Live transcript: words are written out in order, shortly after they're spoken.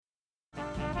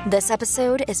This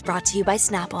episode is brought to you by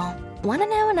Snapple. Want to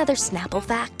know another Snapple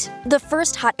fact? The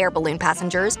first hot air balloon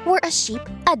passengers were a sheep,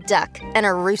 a duck, and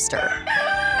a rooster.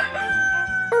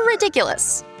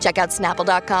 Ridiculous. Check out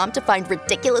Snapple.com to find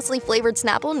ridiculously flavored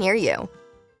Snapple near you.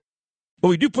 Well,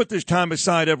 we do put this time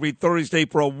aside every Thursday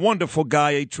for a wonderful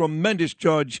guy, a tremendous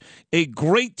judge, a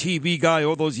great TV guy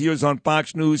all those years on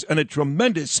Fox News, and a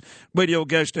tremendous radio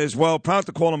guest as well. Proud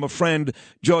to call him a friend,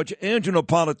 Judge Andrew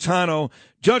Napolitano.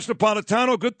 Judge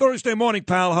Napolitano, good Thursday morning,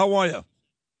 pal. How are you?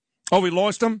 Oh, we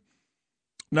lost him?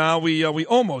 No, we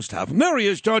almost have him. There he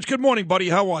is, Judge. Good morning, buddy.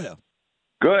 How are you?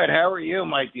 Good. How are you,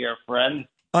 my dear friend?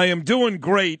 I am doing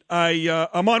great.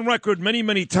 I'm on record many,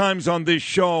 many times on this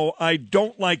show. I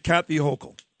don't like Kathy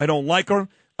Hochul. I don't like her.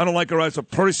 I don't like her as a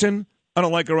person. I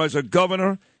don't like her as a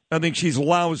governor. I think she's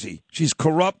lousy. She's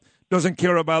corrupt, doesn't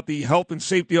care about the health and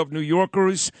safety of New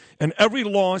Yorkers, and every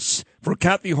loss for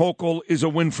Kathy Hochul is a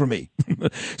win for me.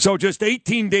 So just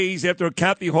 18 days after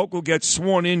Kathy Hochul gets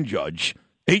sworn in, Judge,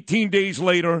 18 days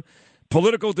later,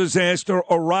 political disaster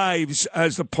arrives,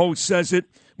 as the Post says it,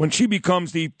 when she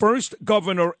becomes the first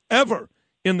governor ever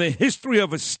in the history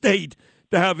of a state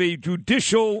to have a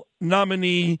judicial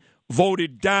nominee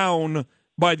voted down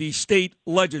by the state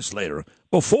legislator.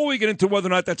 Before we get into whether or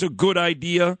not that's a good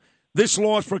idea, this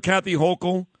loss for Kathy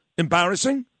Hochul,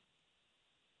 embarrassing?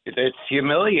 It's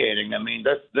humiliating. I mean,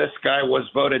 this guy was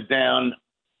voted down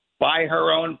by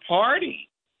her own party.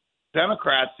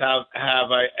 Democrats have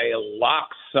a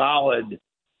lock-solid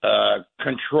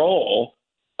control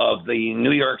of the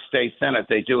New York State Senate.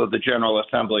 They do of the General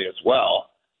Assembly as well.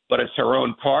 But it's her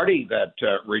own party that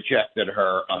rejected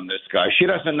her on this guy. She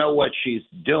doesn't know what she's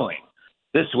doing.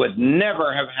 This would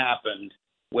never have happened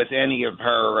with any of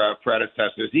her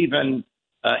predecessors. Even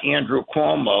Andrew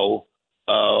Cuomo,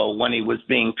 when he was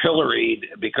being pilloried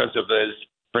because of his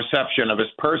perception of his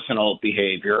personal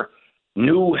behavior,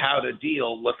 knew how to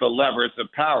deal with the levers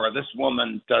of power. This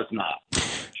woman does not.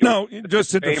 No,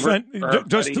 just to defend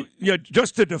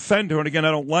her, and again, I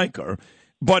don't like her,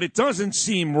 but it doesn't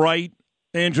seem right,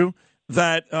 Andrew,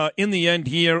 that in the end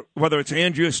here, whether it's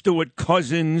Andrea Stewart,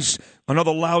 Cousins,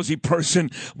 another lousy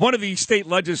person, one of these state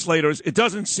legislators, it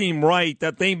doesn't seem right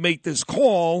that they make this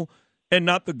call and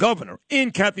not the governor,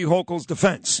 in Kathy Hochul's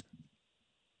defense.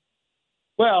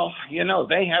 Well,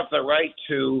 they have the right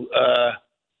to,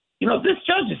 this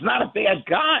judge is not a bad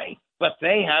guy, but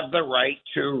they have the right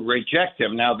to reject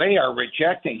him. Now, they are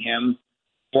rejecting him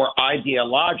for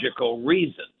ideological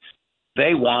reasons.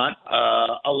 They want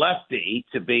a lefty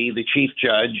to be the chief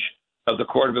judge of the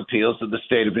Court of Appeals of the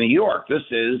state of New York. This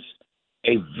is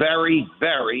a very,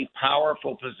 very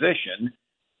powerful position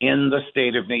in the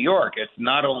state of New York. It's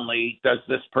not only does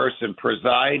this person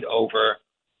preside over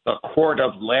the court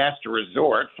of last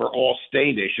resort for all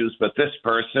state issues, but this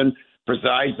person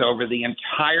presides over the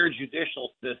entire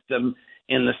judicial system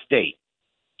in the state.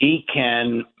 He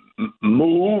can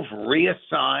move,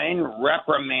 reassign,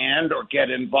 reprimand, or get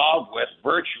involved with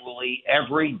virtually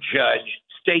every judge,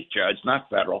 state judge, not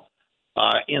federal,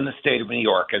 in the state of New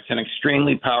York. It's an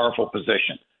extremely powerful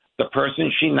position. The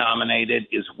person she nominated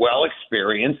is well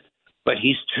experienced, but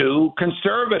he's too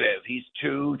conservative. He's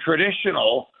too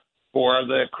traditional for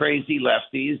the crazy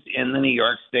lefties in the New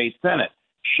York State Senate.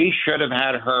 She should have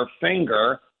had her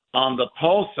finger on the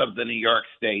pulse of the New York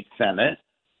State Senate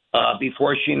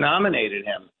before she nominated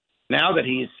him. Now that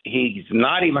he's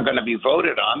not even going to be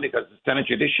voted on because the Senate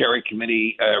Judiciary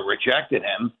Committee rejected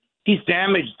him, he's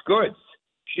damaged goods.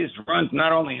 She's ruined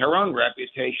not only her own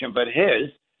reputation but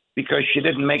his because she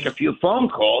didn't make a few phone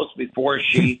calls before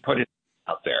she put it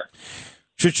out there.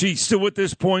 Should she sue at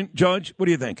this point, Judge? What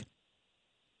do you think?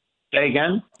 Say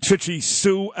again? Should she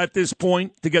sue at this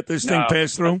point to get this thing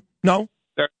passed through? No?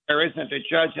 There isn't a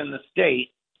judge in the state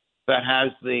that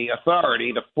has the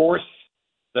authority to force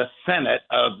the Senate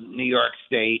of New York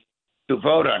State to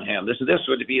vote on him. This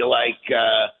would be like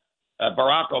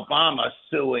Barack Obama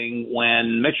suing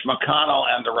when Mitch McConnell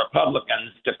and the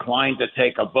Republicans declined to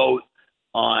take a vote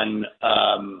on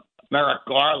Merrick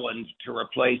Garland to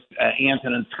replace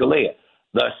Antonin Scalia.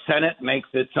 The Senate makes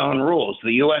its own rules.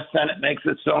 The U.S. Senate makes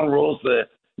its own rules. The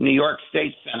New York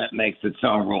State Senate makes its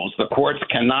own rules. The courts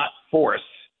cannot force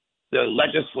the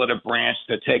legislative branch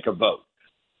to take a vote.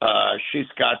 She's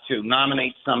got to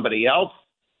nominate somebody else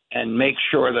and make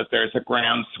sure that there's a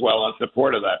groundswell in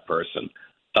support of that person.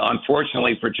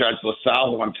 Unfortunately for Judge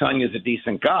LaSalle, who I'm telling you is a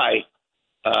decent guy,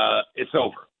 it's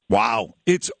over. Wow,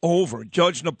 it's over.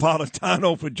 Judge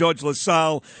Napolitano for Judge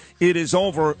LaSalle. It is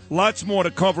over. Lots more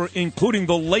to cover, including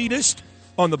the latest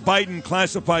on the Biden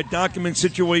classified document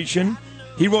situation.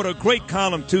 He wrote a great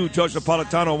column, too, Judge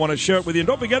Napolitano. I want to share it with you. And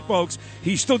don't forget, folks,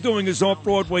 he's still doing his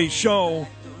off-Broadway show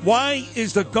Why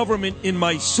is the government in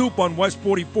my soup on West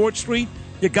 44th Street?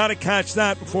 You got to catch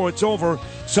that before it's over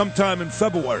sometime in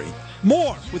February.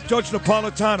 More with Judge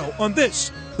Napolitano on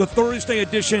this, the Thursday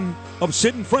edition of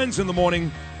Sid and Friends in the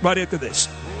Morning, right after this.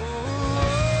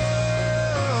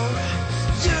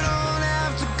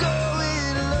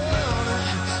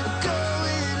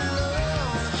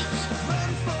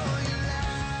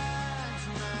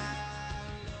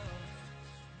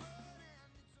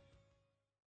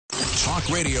 Talk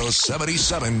Radio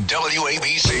 77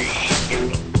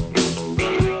 WABC.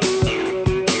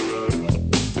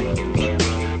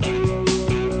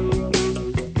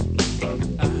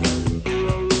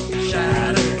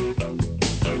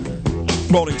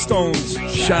 Rolling Stones,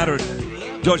 Shattered.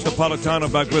 Judge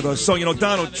Napolitano back with us. So,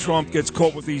 Donald Trump gets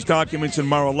caught with these documents in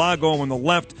Mar-a-Lago, and the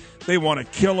left, they want to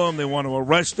kill him. They want to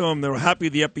arrest him. They're happy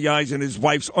the FBI's in his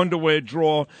wife's underwear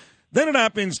drawer. Then it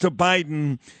happens to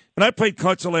Biden. And I played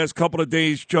cuts the last couple of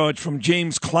days, Judge, from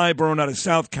James Clyburn out of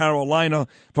South Carolina,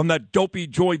 from that dopey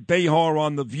Joy Behar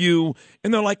on The View.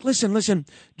 And they're like, listen,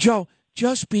 Joe,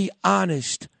 just be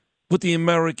honest with the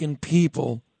American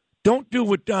people. Don't do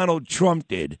what Donald Trump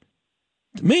did.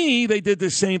 To me, they did the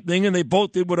same thing, and they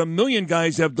both did what a million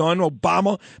guys have done,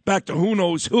 Obama back to who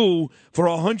knows who, for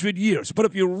 100 years. But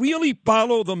if you really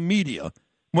follow the media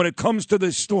when it comes to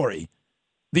this story,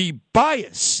 the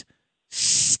bias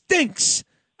stinks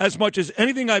as much as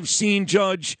anything I've seen,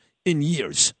 Judge, in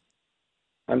years.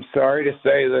 I'm sorry to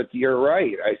say that you're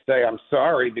right. I say I'm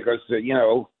sorry because,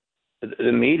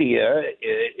 the media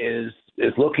is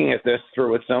looking at this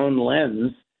through its own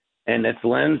lens, and its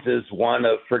lens is one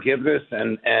of forgiveness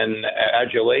and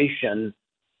adulation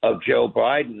of Joe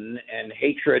Biden and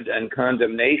hatred and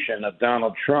condemnation of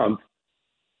Donald Trump.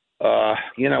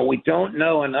 We don't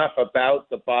know enough about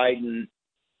the Biden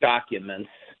documents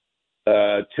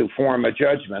to form a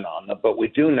judgment on them, but we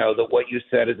do know that what you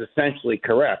said is essentially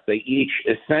correct. They each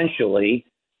essentially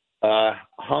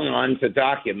hung on to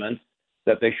documents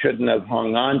that they shouldn't have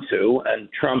hung on to, and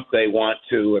Trump they want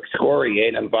to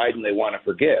excoriate, and Biden they want to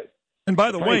forgive. And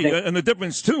by the way, and the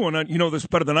difference, too, and you know this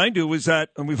better than I do, is that,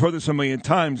 and we've heard this a million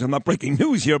times, I'm not breaking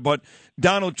news here, but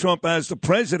Donald Trump as the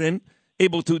president,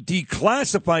 able to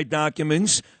declassify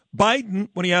documents. Biden,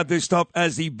 when he had this stuff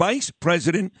as the vice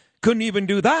president, couldn't even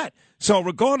do that. So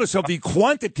regardless of the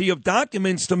quantity of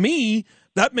documents, to me,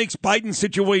 that makes Biden's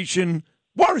situation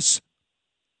worse.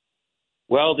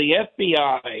 Well, the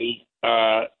FBI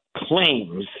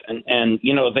claims, and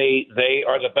they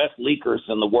are the best leakers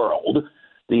in the world.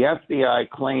 The FBI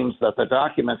claims that the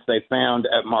documents they found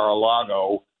at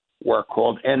Mar-a-Lago were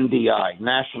called NDI,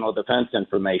 National Defense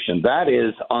Information. That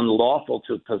is unlawful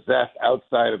to possess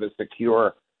outside of a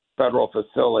secure federal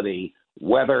facility,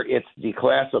 whether it's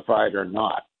declassified or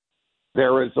not.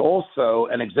 There is also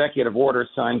an executive order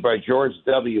signed by George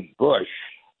W. Bush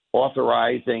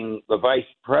authorizing the vice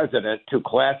president to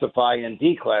classify and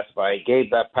declassify. He gave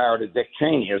that power to Dick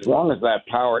Cheney. As long as that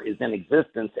power is in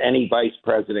existence, any vice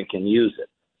president can use it.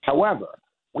 However,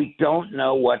 we don't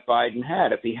know what Biden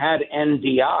had. If he had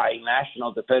NDI,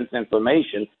 National Defense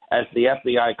Information, as the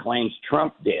FBI claims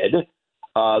Trump did,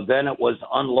 then it was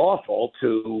unlawful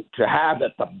to have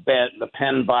at the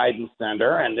Penn Biden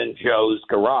Center and in Joe's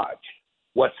garage.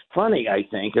 What's funny, I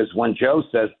think, is when Joe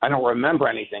says, I don't remember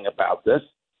anything about this,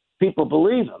 people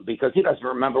believe him because he doesn't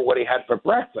remember what he had for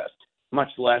breakfast, much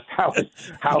less how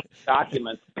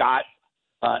documents got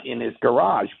in his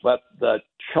garage. But the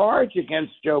charge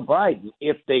against Joe Biden,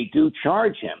 if they do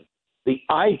charge him, the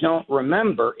I don't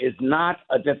remember is not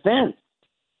a defense.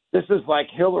 This is like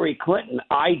Hillary Clinton.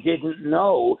 I didn't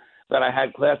know that I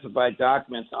had classified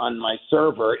documents on my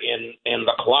server in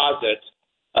the closet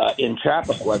in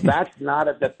Chappaqua. That's not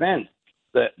a defense.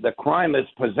 The crime is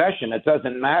possession. It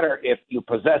doesn't matter if you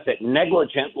possess it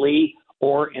negligently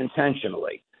or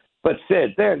intentionally. But,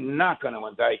 Sid, they're not going to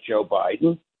indict Joe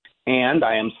Biden. And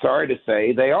I am sorry to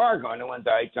say they are going to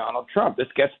indict Donald Trump. This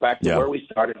gets back to where we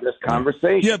started this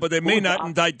conversation. Yeah, but they may not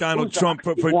indict Donald Trump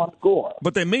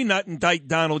but they may not indict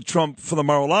Donald Trump for the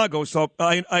Mar-a-Lago. So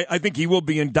I think he will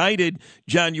be indicted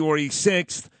January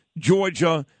 6th,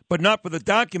 Georgia, but not for the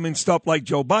document stuff like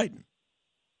Joe Biden.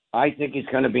 I think he's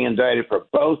going to be indicted for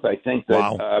both. I think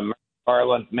that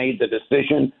Garland made the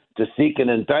decision to seek an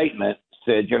indictment.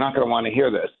 Sid, you're not going to want to hear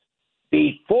this.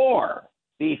 Before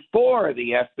the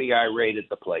FBI raided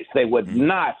the place, they would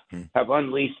not have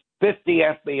unleashed 50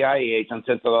 FBI agents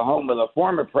into the home of the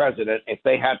former president if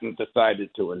they hadn't decided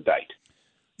to indict.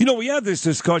 You know, we had this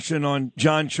discussion on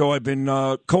John's show. I've been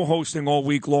co-hosting all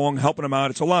week long, helping him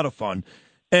out. It's a lot of fun.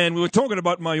 And we were talking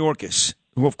about Mayorkas,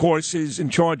 who, of course, is in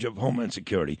charge of Homeland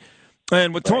Security.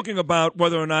 And we're talking about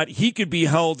whether or not he could be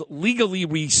held legally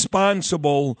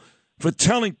responsible for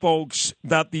telling folks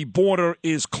that the border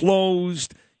is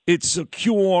closed, it's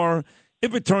secure.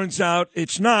 If it turns out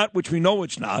it's not, which we know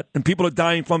it's not, and people are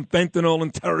dying from fentanyl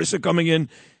and terrorists are coming in,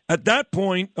 at that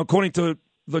point, according to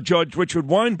the judge Richard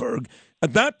Weinberg,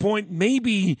 at that point,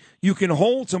 maybe you can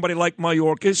hold somebody like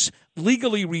Mayorkas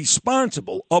legally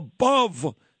responsible,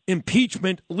 above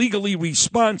impeachment, legally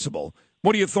responsible.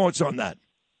 What are your thoughts on that?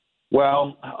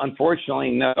 Well,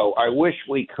 unfortunately, no. I wish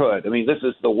we could. I mean, this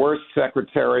is the worst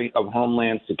Secretary of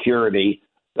Homeland Security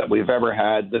that we've ever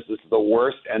had. This is the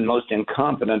worst and most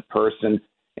incompetent person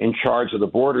in charge of the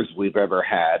borders we've ever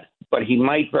had. But he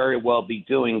might very well be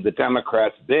doing the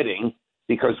Democrats' bidding,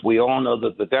 because we all know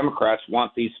that the Democrats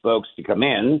want these folks to come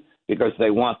in because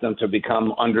they want them to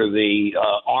become under the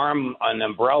arm and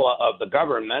umbrella of the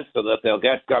government so that they'll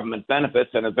get government benefits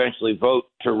and eventually vote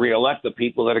to reelect the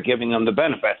people that are giving them the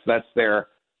benefits. That's their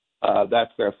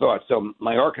thought. So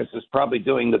Mayorkas is probably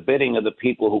doing the bidding of the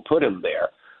people who put him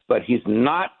there, but he's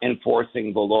not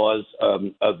enforcing the laws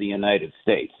of the United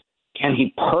States. Can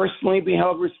he personally be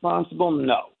held responsible?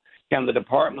 No. Can the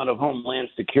Department of Homeland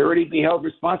Security be held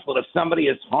responsible if somebody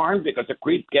is harmed because a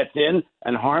creep gets in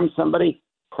and harms somebody?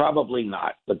 Probably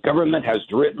not. The government has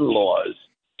written laws.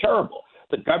 Terrible.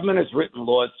 The government has written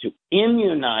laws to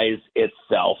immunize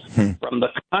itself from the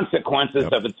consequences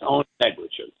of its own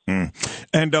negligence.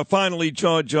 And finally,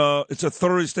 Judge, it's a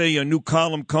Thursday. A new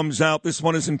column comes out. This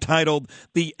one is entitled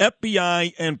The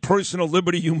FBI and Personal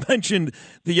Liberty. You mentioned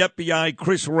the FBI,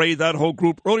 Chris Wray, that whole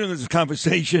group earlier in this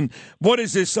conversation. What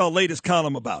is this latest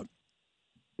column about?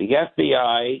 The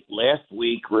FBI last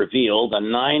week revealed a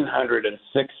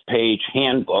 906-page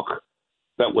handbook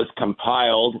that was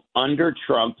compiled under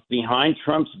Trump, behind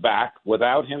Trump's back,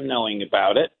 without him knowing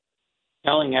about it,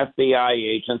 telling FBI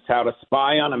agents how to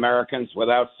spy on Americans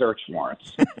without search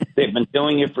warrants. They've been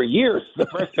doing it for years. The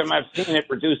first time I've seen it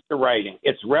reduced to writing.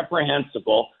 It's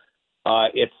reprehensible.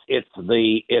 It's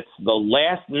the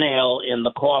last nail in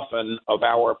the coffin of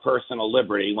our personal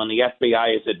liberty when the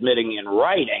FBI is admitting in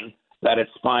writing that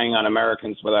it's spying on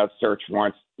Americans without search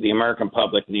warrants. The American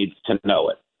public needs to know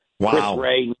it. Wow.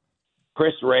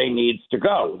 Chris Wray needs to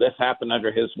go. This happened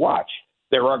under his watch.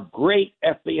 There are great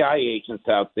FBI agents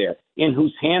out there in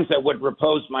whose hands I would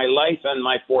repose my life and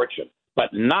my fortune,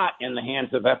 but not in the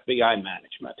hands of FBI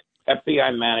management.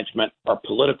 FBI management are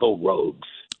political rogues.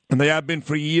 And they have been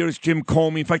for years, Jim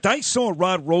Comey. In fact, I saw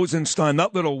Rod Rosenstein,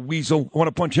 that little weasel. I want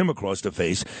to punch him across the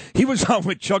face. He was on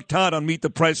with Chuck Todd on Meet the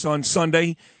Press on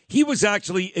Sunday. He was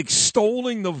actually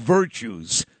extolling the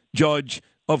virtues, Judge,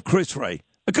 of Chris Wray.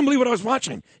 I couldn't believe what I was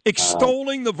watching.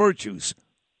 Extolling the virtues.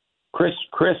 Chris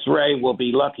Wray will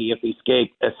be lucky if he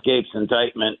escapes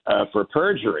indictment for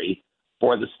perjury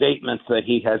for the statements that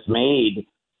he has made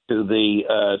to the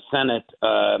Senate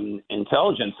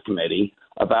Intelligence Committee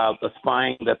about the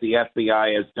spying that the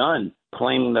FBI has done,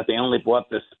 claiming that they only bought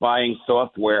this spying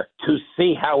software to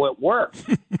see how it works.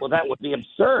 Well, that would be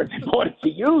absurd. They bought it to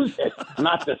use it,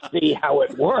 not to see how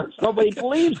it works. Nobody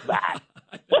believes that.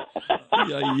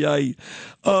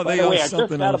 Oh, they are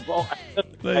something else.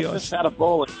 I just had a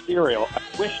bowl of cereal. I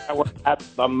wish I were at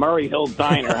the Murray Hill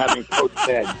Diner having poached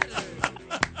eggs.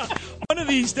 One of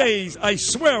these days, I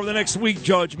swear, the next week,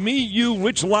 Judge, me, you,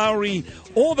 Rich Lowry,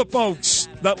 all the folks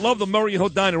that love the Murray Hill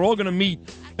Diner are all going to meet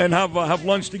and have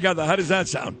lunch together. How does that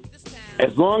sound?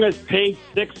 As long as page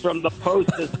 6 from the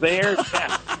Post is there,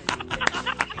 yeah.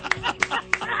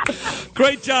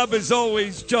 Great job as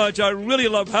always, Judge. I really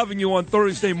love having you on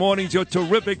Thursday mornings. You're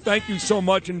terrific. Thank you so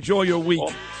much. Enjoy your week.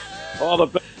 All the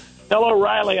best. Tell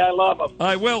O'Reilly I love him.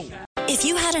 I will. If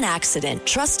you had an accident,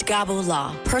 trust Gabo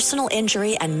Law, personal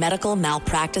injury and medical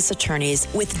malpractice attorneys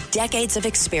with decades of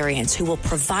experience who will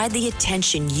provide the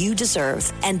attention you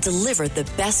deserve and deliver the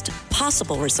best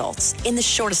possible results in the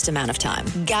shortest amount of time.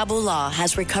 Gabo Law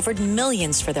has recovered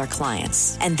millions for their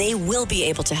clients, and they will be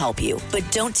able to help you. But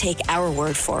don't take our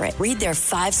word for it. Read their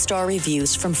 5-star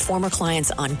reviews from former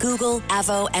clients on Google,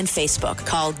 Avo, and Facebook.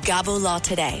 Call Gabo Law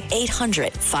today,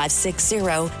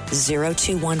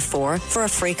 800-560-0214 for a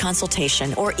free consultation,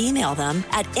 or email them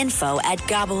at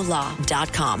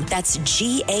info@gabolaw.com. That's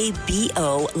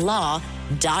GABO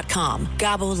law.com.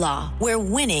 Gabo Law, where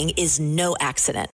winning is no accident.